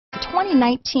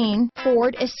2019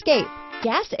 Ford Escape.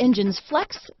 Gas engines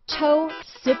flex, tow,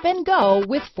 sip and go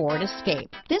with Ford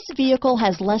Escape. This vehicle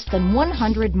has less than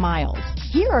 100 miles.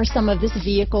 Here are some of this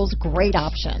vehicle's great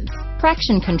options: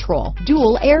 traction control,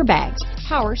 dual airbags,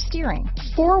 power steering,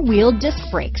 four-wheel disc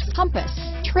brakes, compass,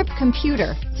 trip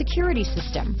computer, security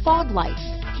system, fog lights,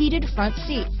 heated front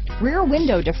seats, rear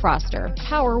window defroster,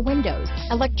 power windows,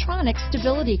 electronic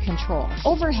stability control,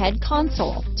 overhead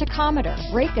console, tachometer,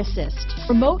 brake assist,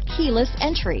 remote keyless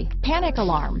entry, panic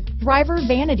alarm, driver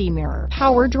vanity mirror,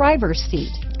 power driver's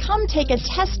seat. Come take a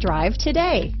test drive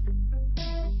today.